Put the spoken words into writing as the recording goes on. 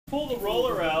Pull the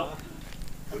roller out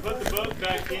and put the boat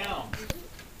back down.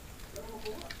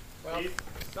 Well,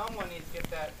 someone needs to get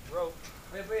that rope.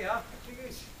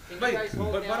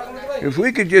 If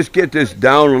we could just get this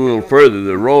down a little further,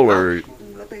 the roller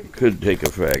could take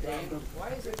effect. Why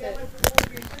is it that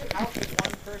how could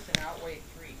one person outweigh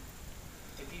three?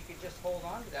 If you could just hold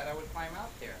on to that, I would climb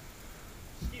out there.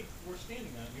 Steve, we're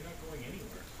standing on it. You're not going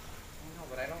anywhere. I know,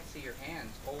 but I don't see your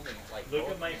hands holding it like Look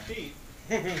at my feet.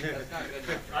 That's not good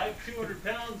enough. I have 200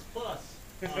 pounds plus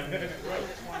on this rope.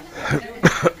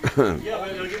 Yeah, but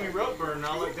it'll give me rope burn and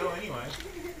I'll let go anyway.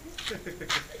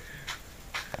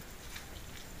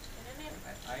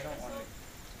 I don't want to.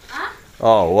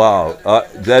 Oh wow,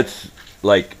 that's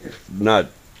like not.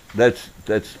 That's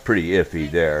pretty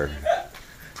iffy there.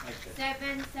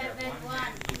 771.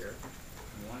 Here,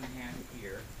 one hand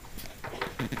here,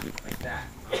 like that.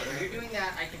 When you're doing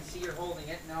that, I can see you're holding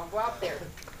it, and then I'll go out there.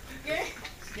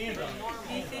 Stand on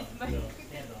it. Stand on it.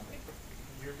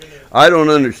 You're gonna. I don't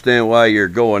understand why you're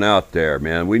going out there,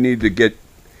 man. We need to get.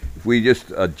 If we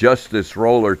just adjust this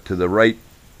roller to the right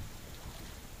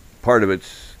part of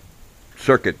its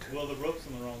circuit. Well, the rope's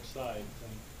on the wrong side.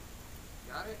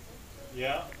 Got it?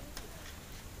 Yeah.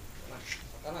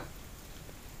 Come on.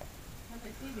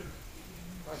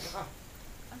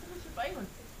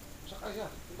 Saka siya.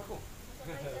 Iba ko.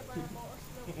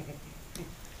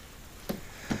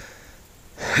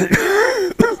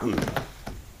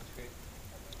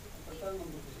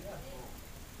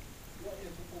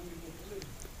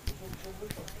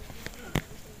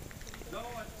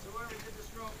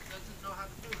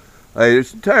 Hey,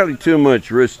 there's entirely too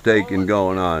much risk taking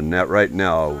going on that right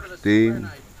now, Steve.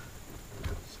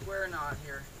 Square knot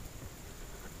here.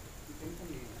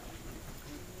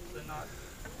 The knot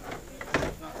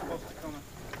not supposed to come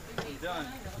undone.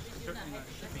 Certainly not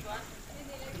shipping.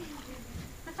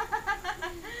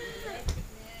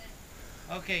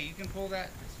 Okay, you can pull that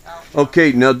out.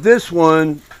 Okay, now this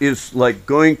one is like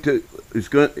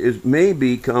it may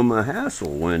become a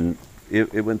hassle when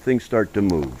things start to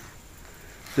move.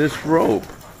 This rope.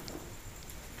 Okay,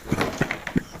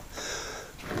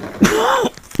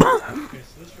 so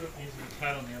this rope needs to be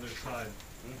tied on the other side.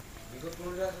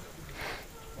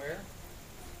 Where?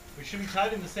 We should be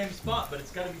tied in the same spot, but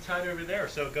it's got to be tied over there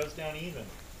so it goes down even.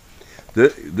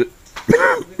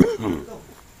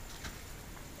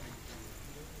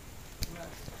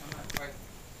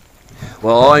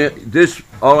 Well,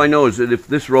 all I know is that if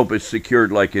this rope is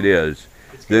secured like it is,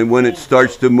 then when it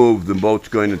starts to move, the boat's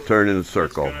going to turn in a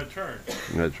circle. It's going to turn.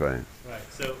 That's right. Right.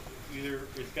 So either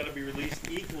it's got to be released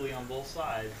equally on both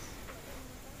sides,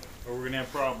 or we're going to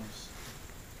have problems.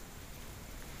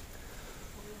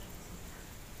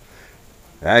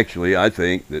 Actually, I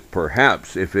think that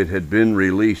perhaps if it had been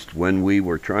released when we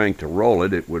were trying to roll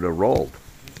it, it would have rolled.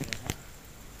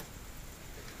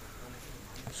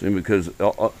 See, because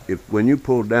when you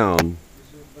pull down,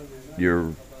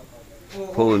 you're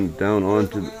pulling down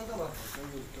onto.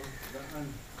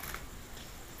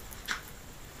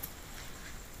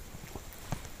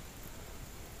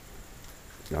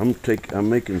 I'm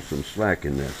making some slack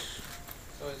in this.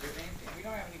 So is there anything? We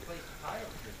don't have any place to tie over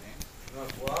here, James. Is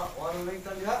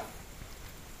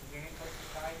there any place to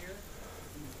tie here?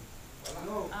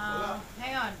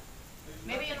 Hang on.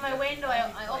 Maybe in my window,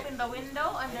 I open the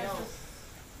window and there's this.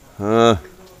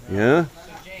 Yeah? So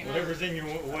James, Whatever's in your,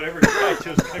 whatever you try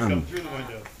to is going to come through the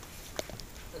window.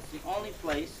 that's the only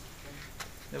place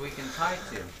that we can tie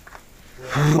to.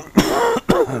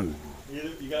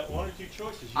 You got one or two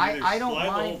choices. You I either don't slide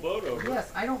mind. the whole boat over.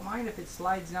 Yes, I don't mind if it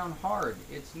slides down hard.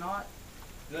 It's not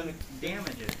going to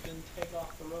damage it. Then take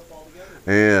off the rope altogether.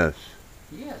 Yes,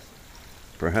 Yes.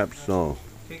 perhaps so.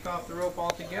 Take off the rope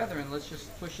altogether and let's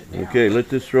just push it down. Okay, let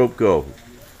this rope go.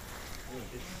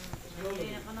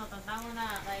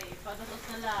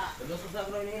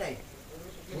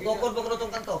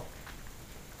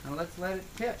 Now let's let it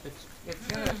tip. It's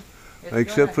gonna.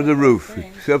 Except for the roof,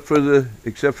 except for the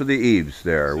eaves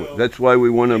there. So, That's why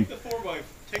we want to.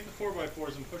 Take the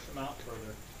 4x4s and push them out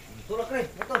further.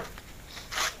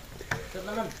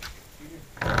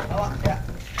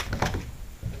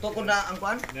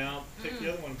 Now take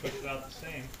the other one and push it out the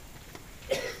same.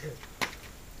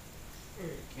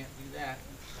 Can't do that.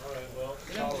 All right, well,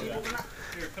 follow that.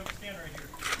 Here, come stand right here.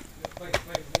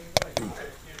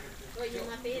 Yung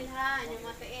mapil ha, yung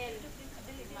mapil.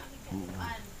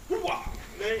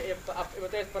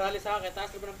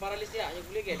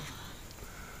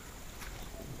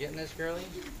 Getting this, girlie?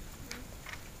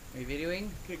 Are you videoing?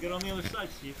 Okay, get on the other side,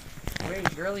 Steve.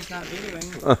 Wait, girlie's not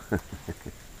videoing.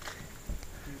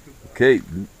 Okay,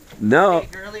 now. Hey,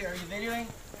 girlie, are you videoing?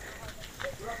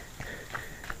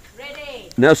 Ready.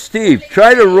 Now, Steve,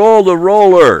 try to roll the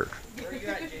roller. Where are you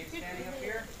at, James? Standing up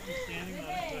here? I'm standing on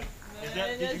it, but is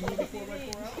that, did you move the 4x4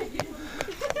 out?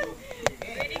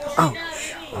 Oh.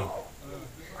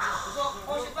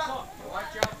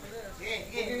 Watch out for this.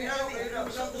 We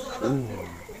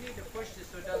need to push this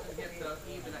so it doesn't hit the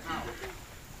eave of the house.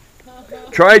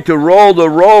 Try to roll the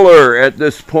roller at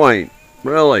this point.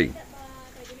 Really.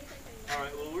 All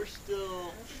right. Well, we're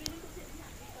still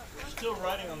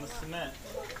riding on the cement.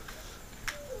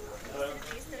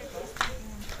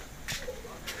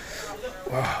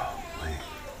 Wow.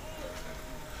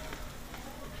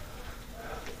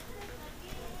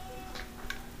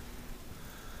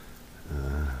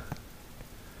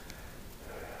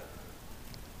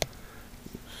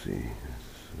 Let's see.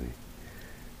 We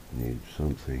need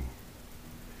something.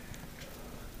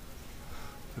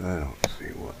 I don't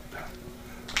see what.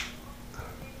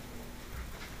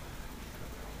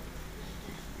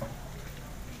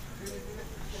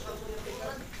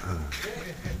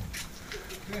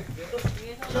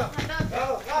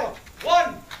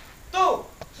 One, two,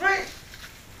 three.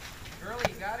 Girlie,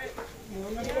 you got it?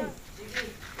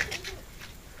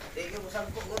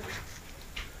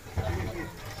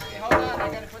 Okay, hold on. I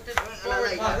gotta put this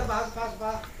forward.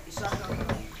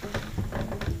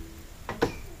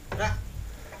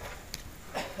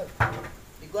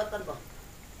 Iguatan ba?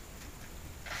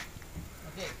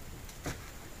 Okay.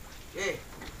 Okay.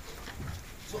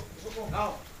 Suko.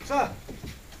 Now. Sa.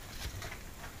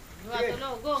 Dua, tulo,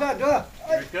 go. Sa, dua.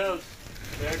 There it goes.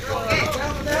 There it goes.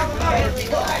 No.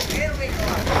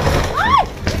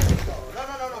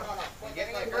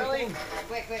 Getting it, Girlie?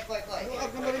 Quick.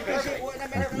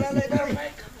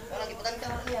 Wala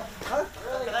gipatantang niya. Ha?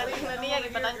 Grabe na niya,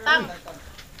 ipatantang.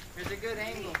 Here's a good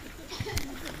angle.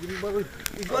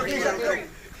 Igual din sa.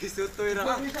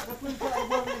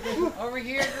 Over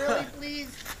here, Girlie,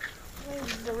 please.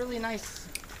 This is a really nice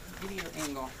video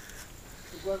angle.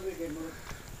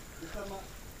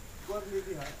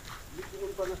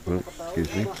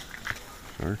 Excuse me.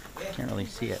 Can't really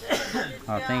see it.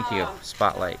 Oh, thank you.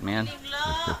 Spotlight, man.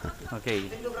 Okay,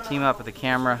 team up with the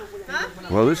camera.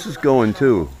 Well, this is going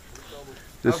too.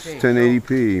 This Okay, is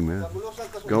 1080p, man.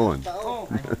 It's going.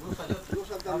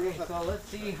 Okay, so let's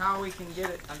see how we can get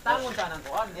it.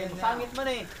 In now.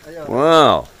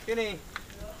 Wow.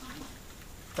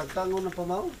 Tagtangon ng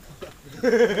pamaw.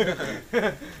 Dave,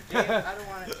 I don't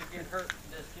want it to get hurt.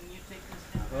 Can you take this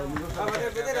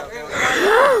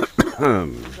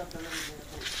down?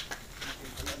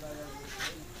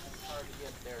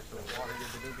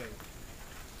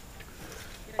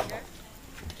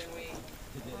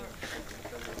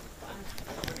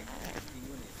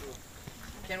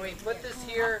 Can we put this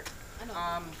here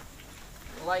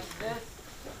like this,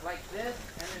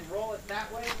 and then roll it that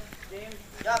way, James?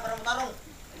 Ya, para matarong.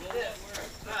 This.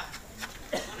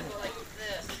 Go like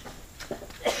this.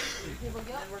 And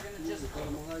we're gonna just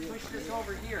push this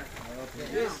over here.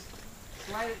 Just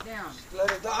slide it down.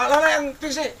 I'm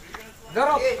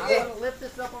gonna lift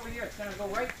this up over here. It's gonna go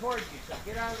right towards you. So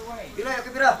get out of the way. Pila,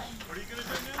 pila.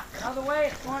 Out of the way.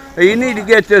 It's going Hey, you need to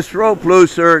get this rope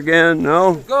looser again,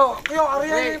 no? Go. Hey,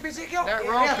 that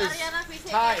rope is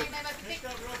tied.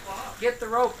 Get the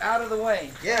rope out of the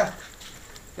way. Yeah.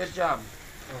 Good job.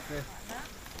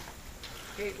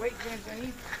 Okay, wait,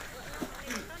 James.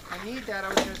 I need that. I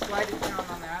was gonna slide it down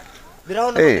on that.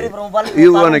 Hey,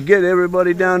 you want to get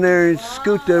everybody down there and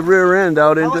scoot the rear end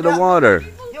out into the water.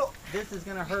 This is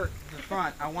gonna hurt the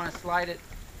front. I want to slide it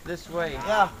this way.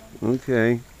 Yeah.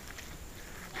 Okay.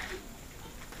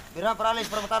 Bira para alis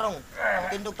para matarong.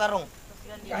 Tindog tarong.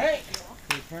 Hey!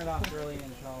 Okay, turn it off early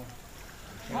until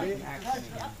action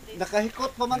again.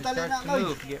 Nakahikot pa man It tali na starts to koy.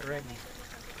 move. Get ready.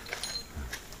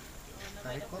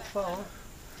 Nakahikot pa oh.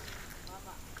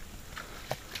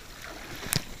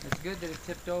 It's good that it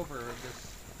tipped over. It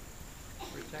just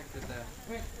protected the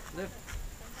lift.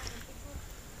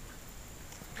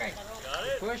 Okay. Got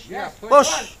it? Push. Yeah.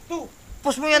 Push.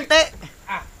 Push mo yan, te.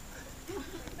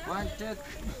 1, 2,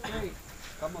 3.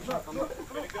 Come on, come on.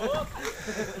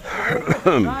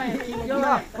 Try it. Keep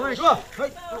going. Push.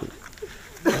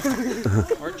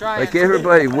 We're trying. Like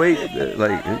everybody wait,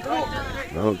 like,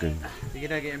 okay.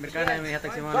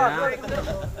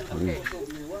 Okay.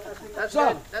 That's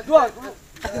it. That's it.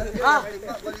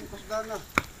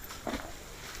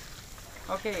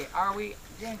 Okay, are we,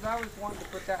 James, I always wanted to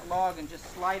put that log and just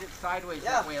slide it sideways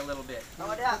that way a little bit. Can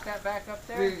we put that back up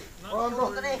there?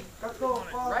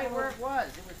 Right where it was.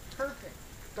 It was perfect.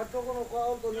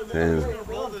 And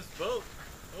Roll this boat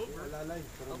over.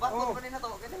 I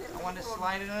want to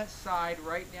slide it on its side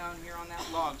right down here on that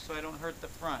log so I don't hurt the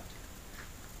front.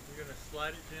 We're gonna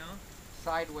slide it down.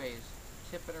 Sideways.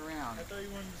 tip it around. I thought you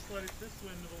wanted to slide it this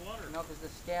way into the water. No, because the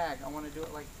skag, I want to do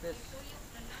it like this.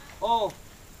 Oh,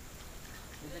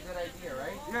 It's a good idea,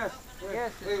 right? yes.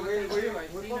 Yes, it's what they do.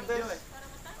 I've seen them do it.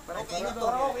 But I think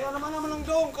Para oh, kaya naman ang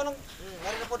dong kanang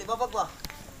Hari na po, di babag ba?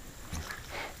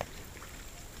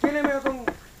 kini mo itong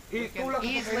we can itulak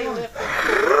easily lift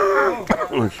it.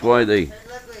 That's why they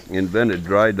invented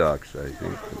dry docks, I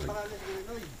think.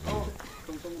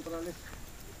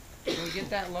 Can we get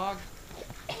that log?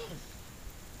 I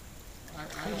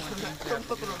don't want to use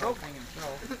that thing in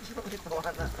trouble.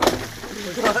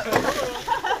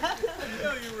 You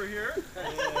know you were here.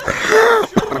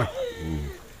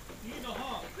 You know,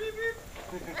 huh? Beep, beep.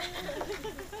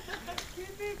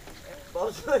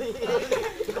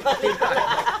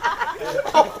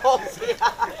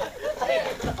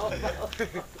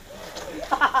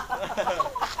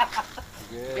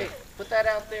 Okay, put that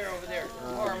out there over there.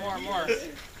 More.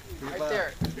 Right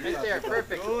there,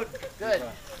 perfect. Good.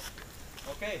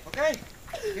 Okay. Okay.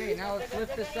 Okay, now let's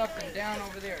lift this up and down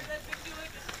over there.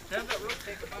 Have that rope.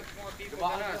 Take a bunch more people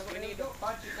than us. We need a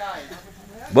bunch of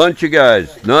guys. Bunch of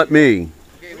guys, not me.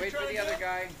 Okay, wait for the other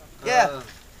guy. Yeah.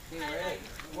 Okay, ready?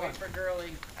 Wait for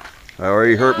Girly. I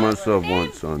already hurt myself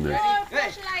once on this.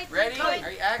 Ready?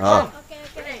 Are you action? Ah.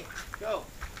 Okay. Go.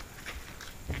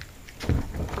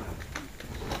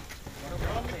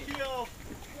 On the keel.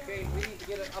 Okay, we need to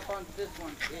get it up onto this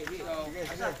one.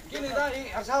 So, Kini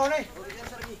dai asawa ni.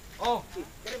 Oh,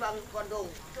 Kani ba ang kondong?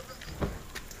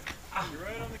 You're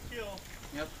right on the keel.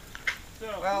 Yep. So,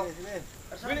 well, we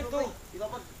need to. Di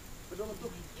babag. Padungan to.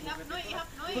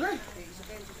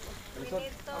 Okay.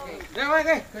 okay. There,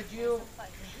 okay. Could you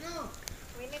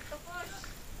We need to push.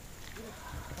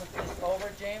 put this over,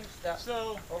 James?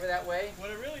 so Over that way? what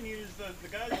I really need is the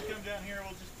guys who come down here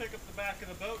will just pick up the back of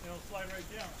the boat and it'll slide right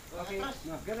down. Okay,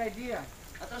 good idea.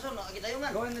 Atrason, nakakita yung nga.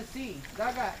 Go in the sea.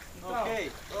 Dagat. Ito. Okay.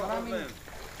 Maraming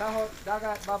taho,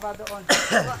 dagat, baba doon.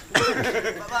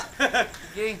 Baba.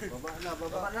 Okay.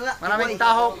 Baba na la. Maraming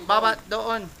taho, baba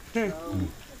doon.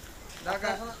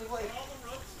 Dagat. Atrason na tigoy.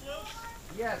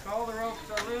 Yes, all the ropes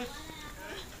are loose.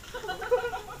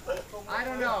 I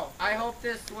don't know. I hope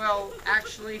this will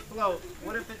actually float.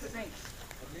 What if it sinks?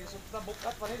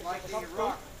 Like the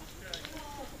rock.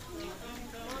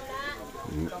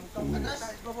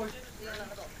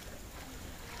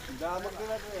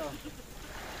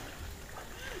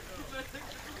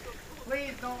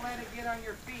 Please don't let it get on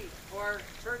your feet or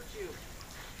hurt you.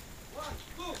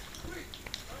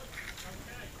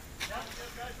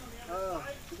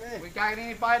 Okay. We got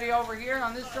anybody over here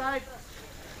on this side?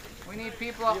 We need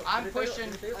people up. I'm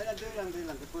pushing the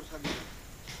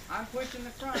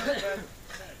front, but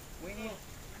we need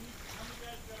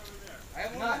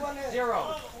none.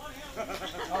 0.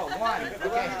 Oh, 1.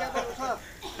 Okay.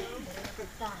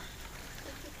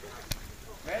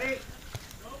 Ready?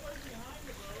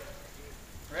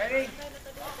 Ready?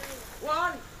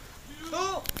 1, 2,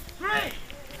 3.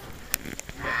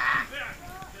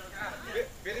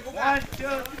 1, 2,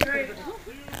 3.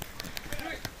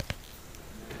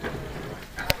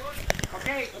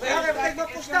 Okay,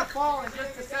 it's going to fall in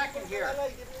just a second here.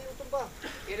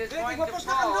 It is going to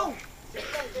fall,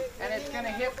 and it's going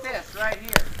to hit this right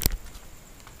here.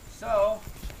 So,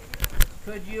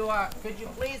 could you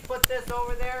please put this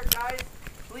over there, guys?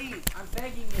 Please, I'm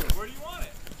begging you. Where do you want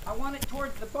it? I want it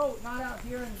towards the boat, not out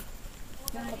here in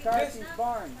Tim McCarthy's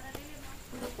barn.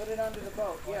 Put it under the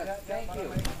boat. Yes, thank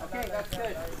you. Okay, that's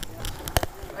good.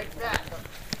 Like that.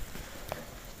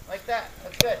 Like that.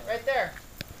 That's good. Right there.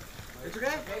 It's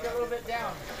okay? Maybe a little bit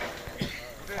down.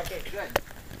 Okay, good.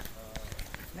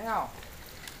 Now.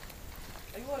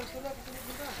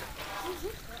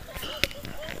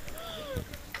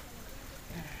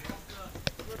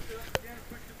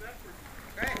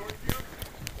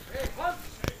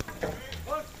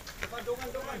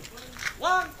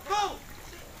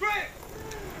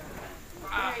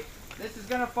 Okay, this is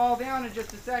going to fall down in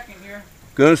just a second here.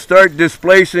 Gonna start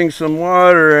displacing some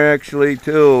water actually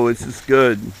too. This is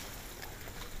good.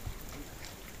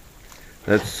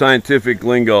 That's scientific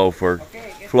lingo for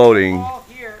Okay, it's floating. going to fall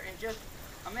here in just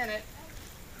a minute.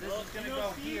 This is going to go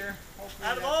here. Hopefully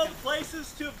Out of that's all gonna- the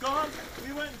places to have gone,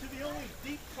 we went into the only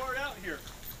deep part out here.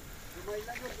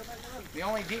 The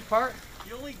only deep part?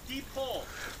 The only deep hole.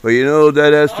 But you know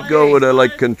that has to go with a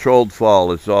like controlled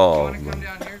fall. It's You all. want to come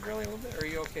down here, Girly, a little bit? Or are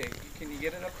you okay? Can you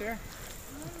get it up there?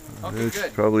 Okay, It's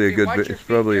good. probably a Okay, good. watch your It's feet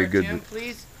probably there, a good. Jim,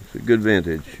 please. It's a good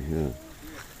vantage. Yeah.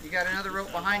 You got another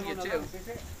rope behind you too.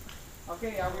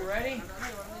 Okay, are we ready?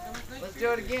 Let's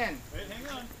do it again. Wait,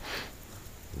 hang on.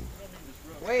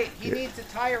 Wait, he needs to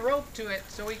tie a rope to it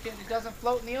so it doesn't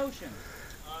float in the ocean.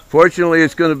 Fortunately,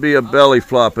 it's going to be a belly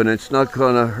flop, and it's not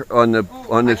going to on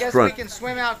I this guess front. we can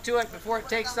swim out to it before it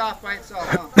takes off by itself.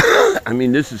 Huh? I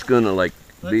mean, this is going to like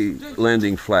be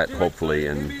landing flat, hopefully,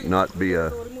 and not be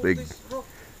a big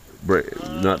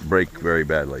not break very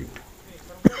badly.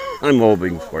 I'm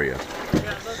hoping for you.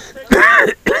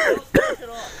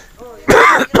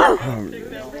 Don't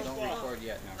record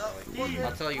yet now, Billy.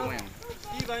 I'll tell you when.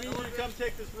 Steve, I need you to come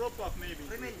take this rope off, maybe.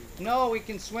 No, we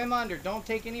can swim under. Don't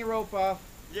take any rope off.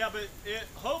 Yeah, but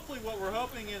hopefully what we're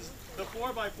hoping is the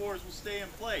 4x4s will stay in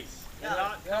place and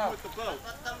not come with the boat.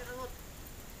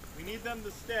 We need them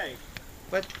to stay.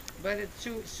 But it's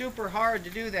super hard to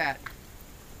do that.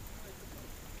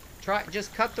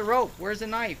 Just cut the rope. Where's a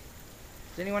knife?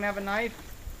 Does anyone have a knife?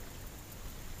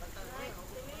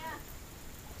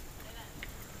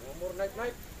 One more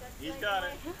knife. He's got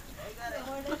it.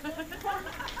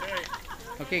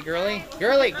 Okay, girly.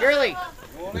 Girly.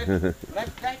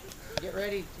 Knife. Get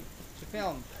ready to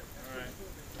film.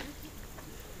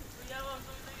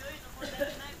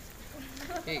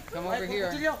 Okay, come over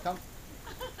here. Come.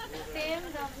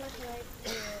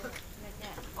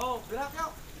 Oh, gerak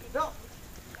yuk. Yuk.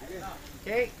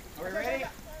 Okay, are we ready?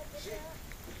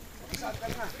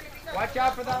 Watch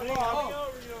out for that log.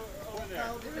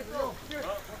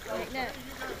 Okay.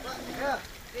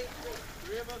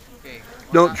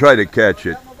 Don't try to catch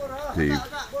it, Steve.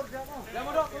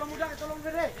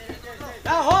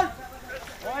 Now hold.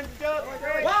 1,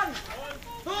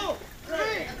 2,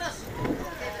 3.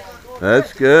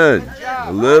 That's good.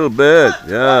 A little bit,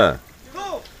 yeah.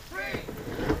 2, 3.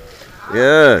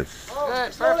 Yes.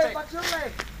 Good, perfect.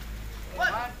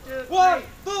 1,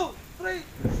 2, 3.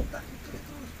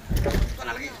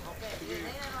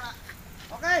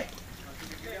 Okay.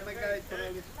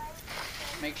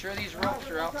 Make sure these ropes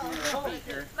are out from your feet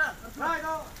here. 1,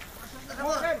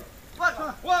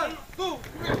 2,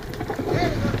 3.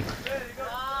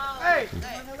 Hey.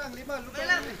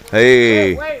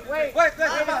 Hey. Wait Wait, a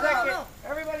second.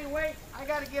 Everybody wait. I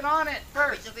gotta get on it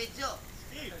first.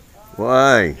 Steve,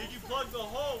 Why? did you plug the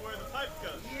hole where the pipe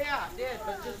goes? Yeah, I did,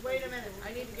 but just wait a minute.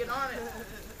 I need to get on it.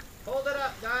 Hold it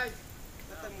up, guys.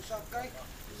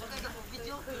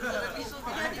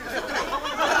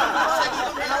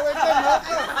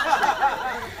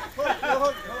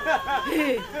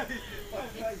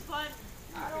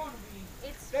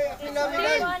 It's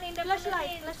fun in the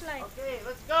flashlight. Okay,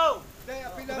 let's go. Very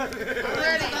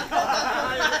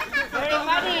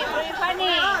funny.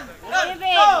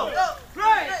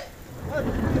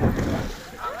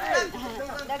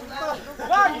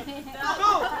 David.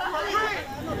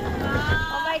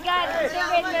 Oh my God,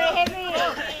 David, very heavy.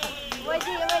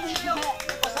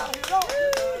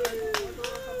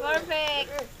 Perfect.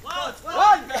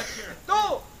 1,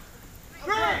 2,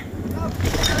 3.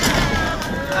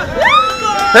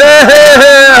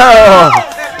 Hey!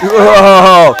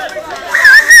 Whoa!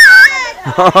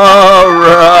 All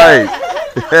right.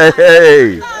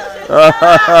 Hey!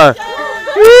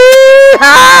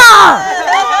 Yee-haw!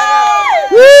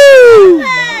 Woo!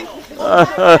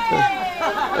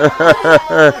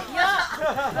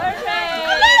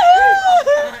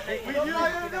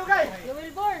 You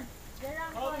will burn.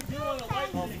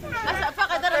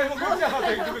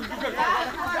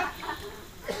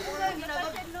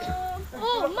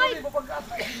 Oh, Mike!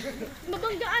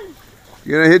 Mabanggaan!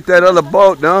 You're gonna hit that other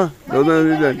boat, no? No, no,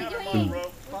 no, no.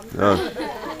 No.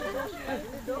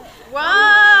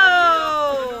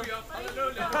 Wow!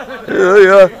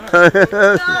 Yeah.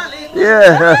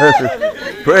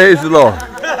 Yeah. Praise the Lord.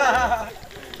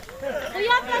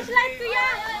 Kuya, flashlight, kuya!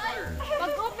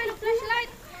 Mag-open flashlight!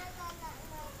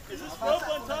 Is this rope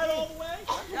untied all the way?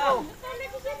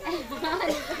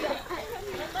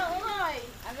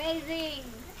 Amazing!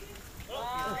 We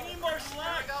need more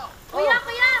slack. Kuya!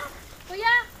 Kuya!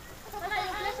 Wala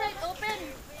yung flashlight, open!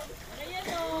 Ayan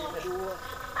o!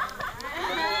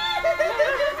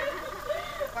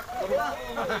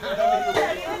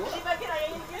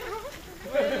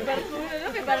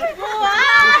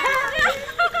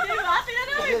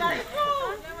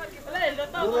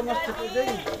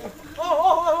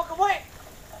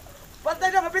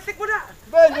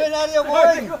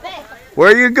 Where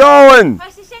are you going?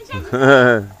 Watch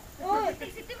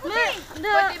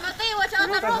out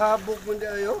the rope! Habog mo di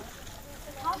ayo.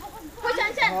 Push,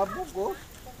 Shan! Habog ko.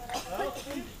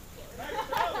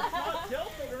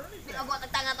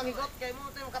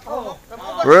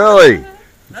 Really?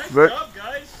 Nice Ver- job,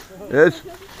 guys.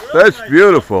 That's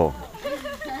beautiful.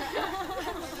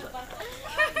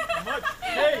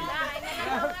 Hey,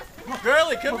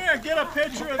 Girly, come here and get a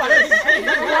picture of this.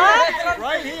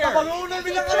 Right here.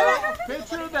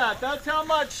 Picture of that. That's how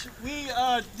much we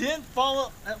didn't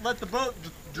let the boat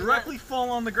directly fall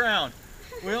on the ground.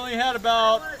 We only had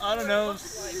about, I don't know,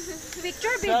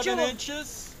 Picture, 7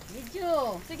 inches.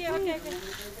 Video. Sige, okay.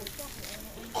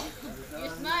 You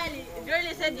smile.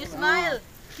 Girlie said you smile.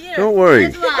 Here. Don't worry.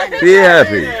 This one. Be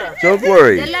happy. Don't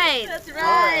worry. The light. That's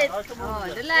right.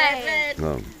 Oh, the light.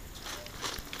 Oh.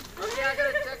 Okay, I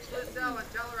gotta text Lizelle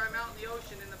and tell her I'm out in the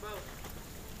ocean in the boat.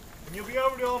 And you'll be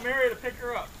over to Almeria to pick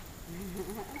her up.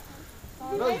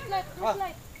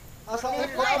 Light. Asa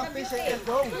ikot ang pisa yung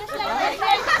dong.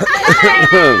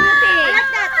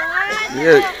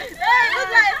 Yeah.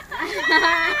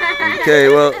 Okay,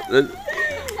 well,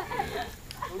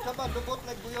 Unsa ba lubot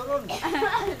like buyoron?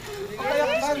 Kaya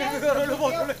ka ni buyoron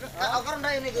lubot. Ako karon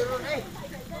dai ni gurun eh.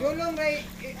 Yulong ray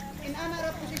in ana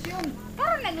ra posisyon.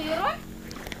 Karon na nuyon?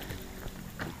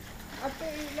 Ato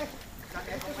ilas.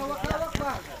 Ito hawak-hawak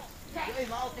ba? Ay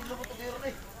mao tig lubot og gurun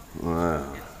eh.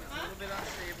 wow.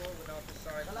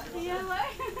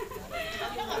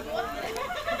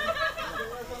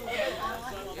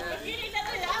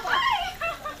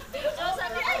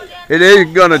 It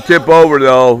is gonna tip over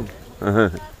though.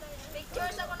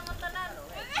 Pictures ako naman tanan.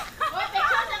 Oy,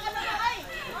 pictures ako naman ay.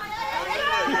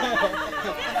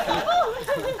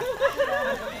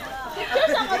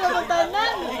 Pictures ako naman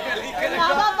tanan.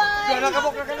 Bye-bye. Kana ka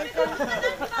bok ka kalikon.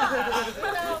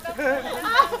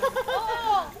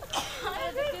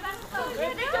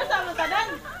 Pictures ako tanan.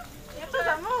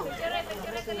 Pictures mo.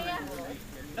 Picture ko niya.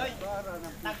 Noy,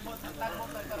 takbo tayo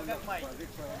karagat may.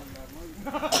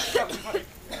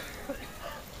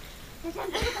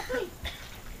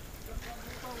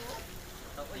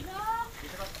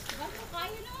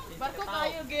 Barko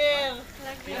kayo, girl.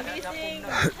 Amazing.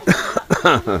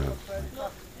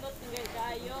 Not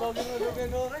kayo. Pagod na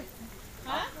gano ray.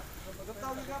 Ha?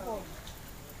 Magtawag ka po.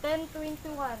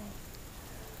 10:21.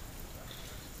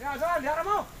 Saan, diara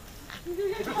mo. Ang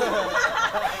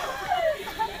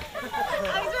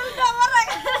sweldo mo rin.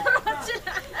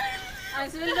 Ang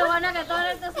sweldo mo na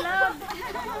katulad sa slab.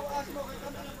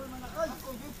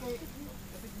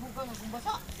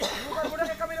 Bukan mo na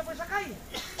kay kami na po sakay.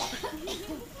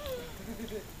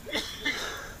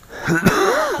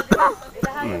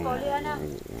 Ilahan ko, lihan na.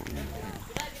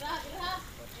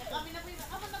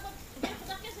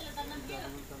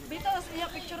 Bitos, iya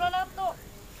picture na to.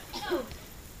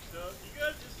 So you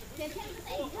guys just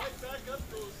walk right back up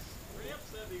those ramps,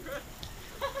 that'd be great.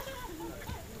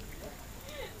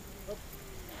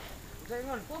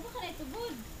 Saingon.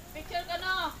 Picture ka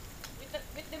na.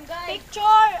 With them guys.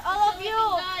 Picture, all of you.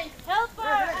 Help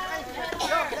her.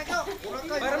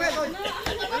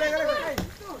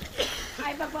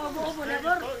 Ay, pagbabuo mo na,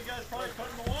 Lord. Oh, you guys probably put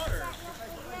in the water.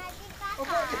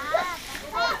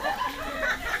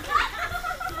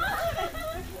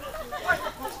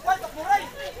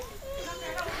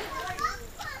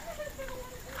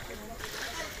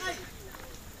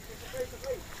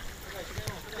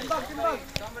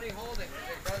 Somebody hold it.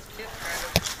 It does tip kind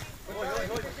of.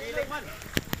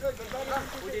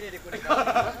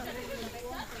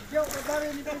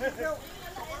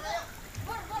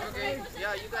 Okay,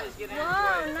 yeah, you guys get in.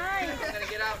 Wow, Enjoy. nice. I'm gonna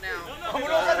get out now.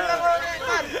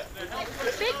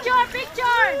 Picture,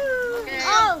 picture. Okay.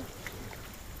 Oh,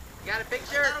 Got a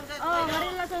picture? oh,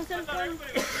 marila sa cellphone.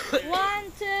 1,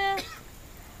 2.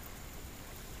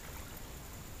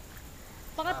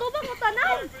 Pakatubang mo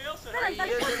tanan. Everybody else said, Are you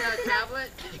using a tablet?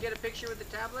 Did you get a picture with the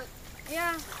tablet?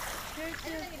 Yeah. Here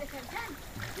too.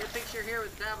 Get a picture here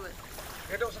with the tablet.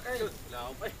 Kado sakay.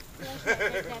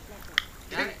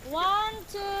 Got it? 1,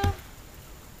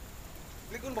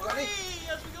 2. Likon ba kani?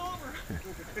 hey, as we go over.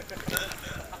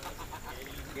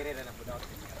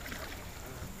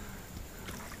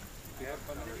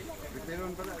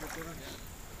 Bitiron pala, bitiron.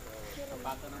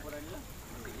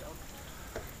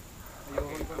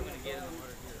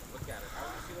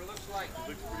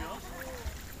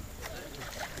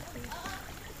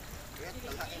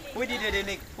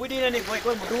 Pwede na ni boy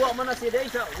ko mudua man na si day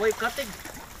sa boy cutting.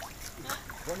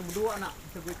 Ko mudua na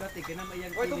sa boy cutting kana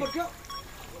mayan. Oy tubod ka.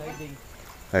 Siding.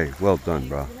 Hey, well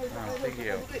done, bro. Thank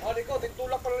you. Oh, di ko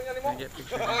tintulak pa lang yan mo. Get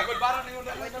picture. Badbaran niyo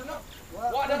na lang no.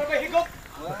 Wa na ba higop?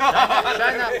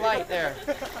 Shine that light there.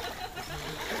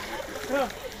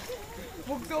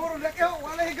 Mugdoro na kayo,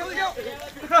 wala higop niyo.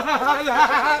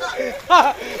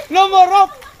 No more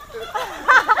rope.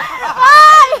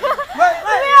 Ay!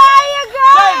 Where are you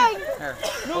going? Here,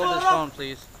 hold this phone,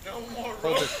 please.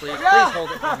 Hold this, please. Please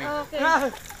hold it for me. Okay.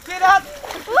 See that?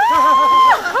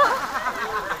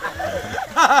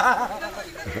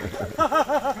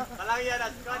 Kalang yan,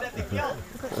 as kada tigyaw.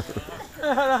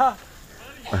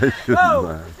 I shouldn't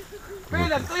laugh.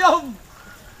 Pilan tuyom. Do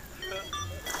we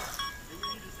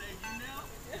need to save you now?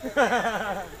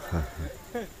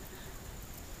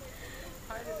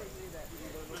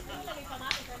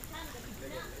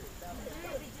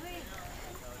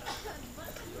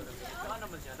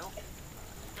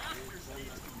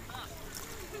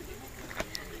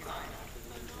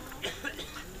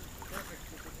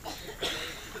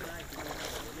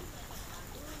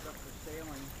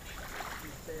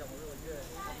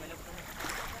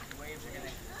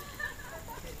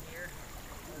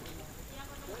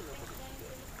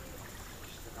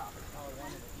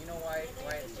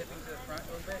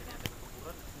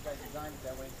 arms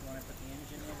that way, so when I put the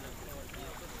engine in, it'll pull it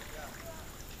down.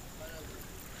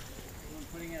 I'm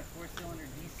putting in a 4-cylinder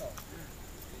diesel.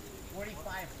 45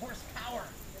 horsepower.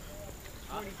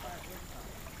 45 horsepower.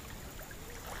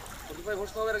 45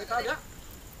 horsepower lagi tahu ya?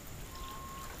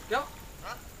 Yo.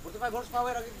 45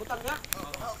 horsepower lagi butang ya?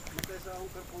 Maka sa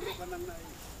akong karpulo ka nang nai.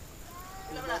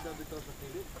 Ilada bitaw sa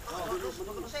pilit.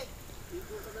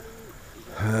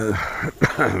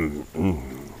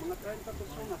 Mga 30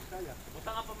 personas kaya.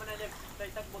 Butang apa man na tay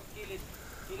tagbot kilid.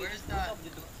 Where's the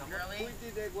girly?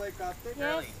 Pwede de guay kate.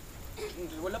 Yes.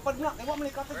 Wala pa na, kay wa man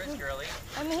ikatag. Where's girly?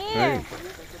 I'm here.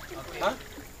 Huh?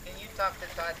 Can you talk to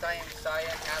Tatay and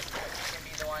Saya and ask if you can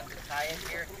be the one to tie it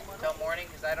here till morning?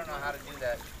 Because I don't know how to do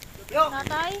that.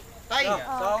 Tatay? Tay!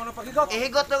 Sa ako na paghigot.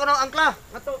 Ihigot na ko ng angkla!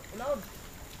 Ato, unaon.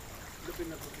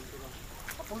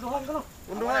 Punduhan ka no.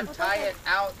 I want to tie it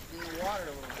out in the water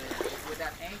a little bit with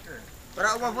that anchor.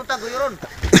 Para umapunta ko yun.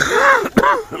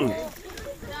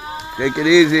 Take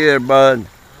it easy there, bud.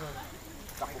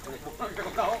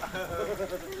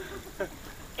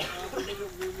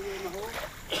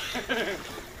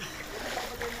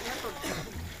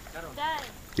 Dad.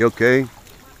 You okay?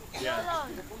 Yeah.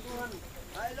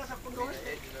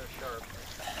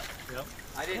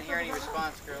 I didn't hear any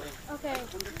response, girly. Okay.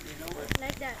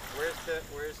 Like that. Where's the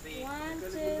 1, 2.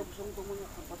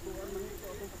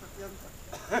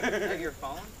 is that your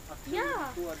phone?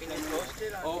 Yeah. Can you post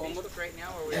it on Facebook right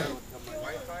now or we have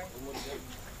Wi-Fi?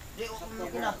 Like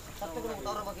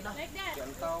that. 1,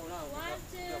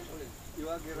 2.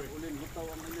 Iwagi ra ulin hutaw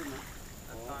ang ulin.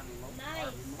 That's on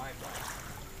Nice. my phone.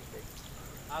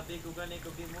 Abi ko gani ko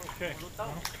di mo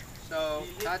lutaw. So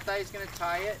Tatay's gonna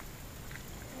tie it,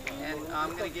 and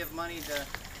I'm gonna give money to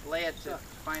Leia to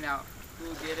find out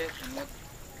who did it and what.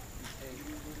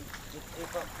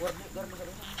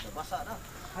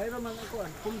 Hay ra man ako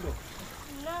ang pundo.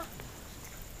 No.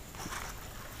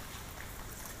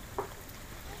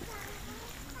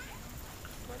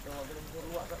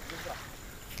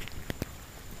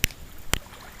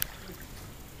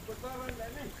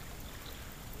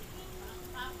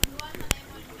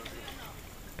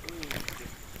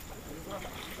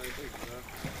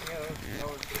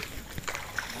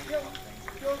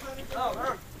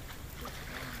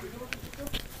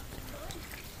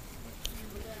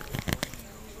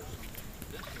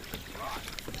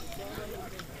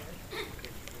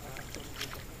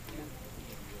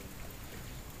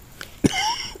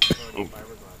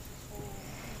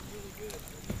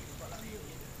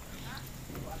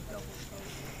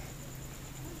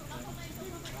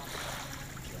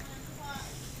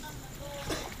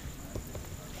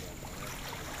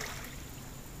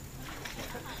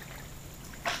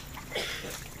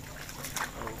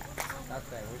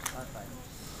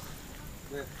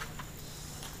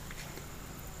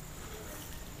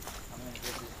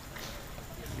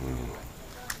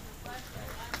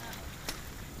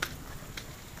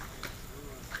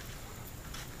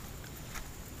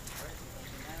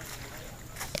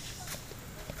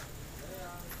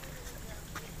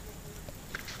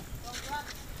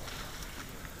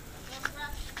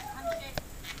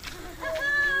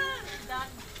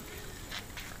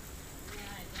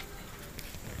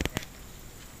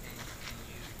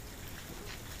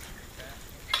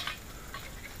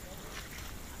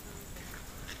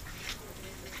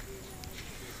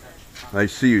 I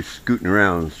see you scooting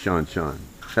around, Sean.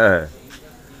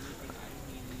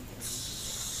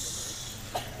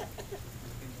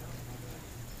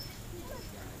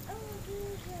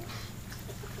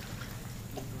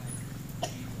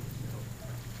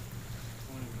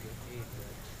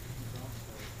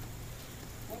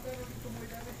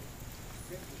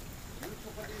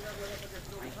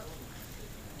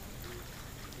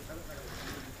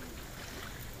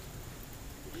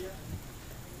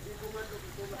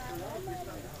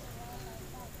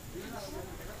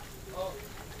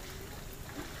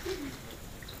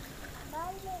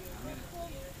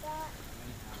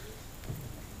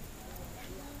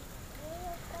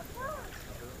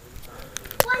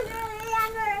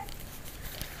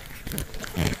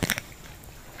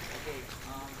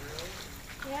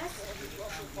 Yes.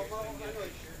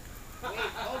 Wait,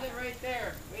 hold it right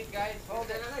there. Wait, guys, hold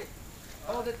it.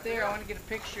 Hold it there. I want to get a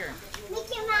picture.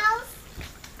 Mickey Mouse.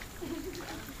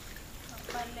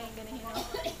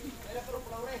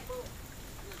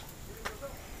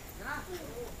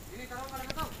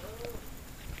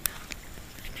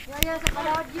 Yo, sa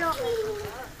palodyo.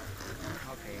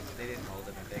 Okay, they didn't hold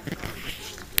it. I think.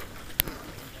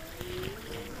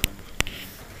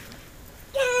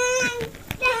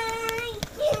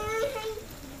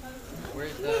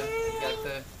 Where's the? Got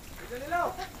the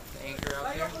anchor out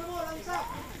there.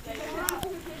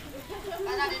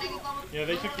 Yeah,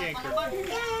 they took the anchor.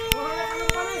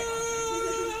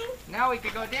 Now we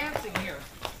could go dancing here.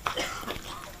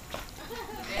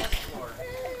 Dance floor.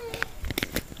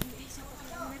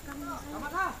 Tama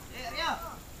na.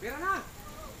 Bira na.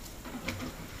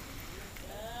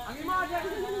 Ang imo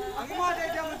ade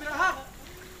diyan mo bira ha.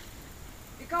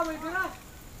 Ikaw may bira.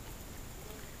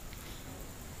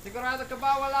 Sigurado ka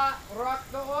ba wala rock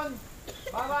doon?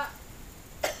 Baba.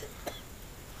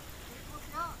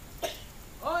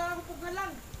 Oh, ako pugnan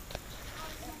lang.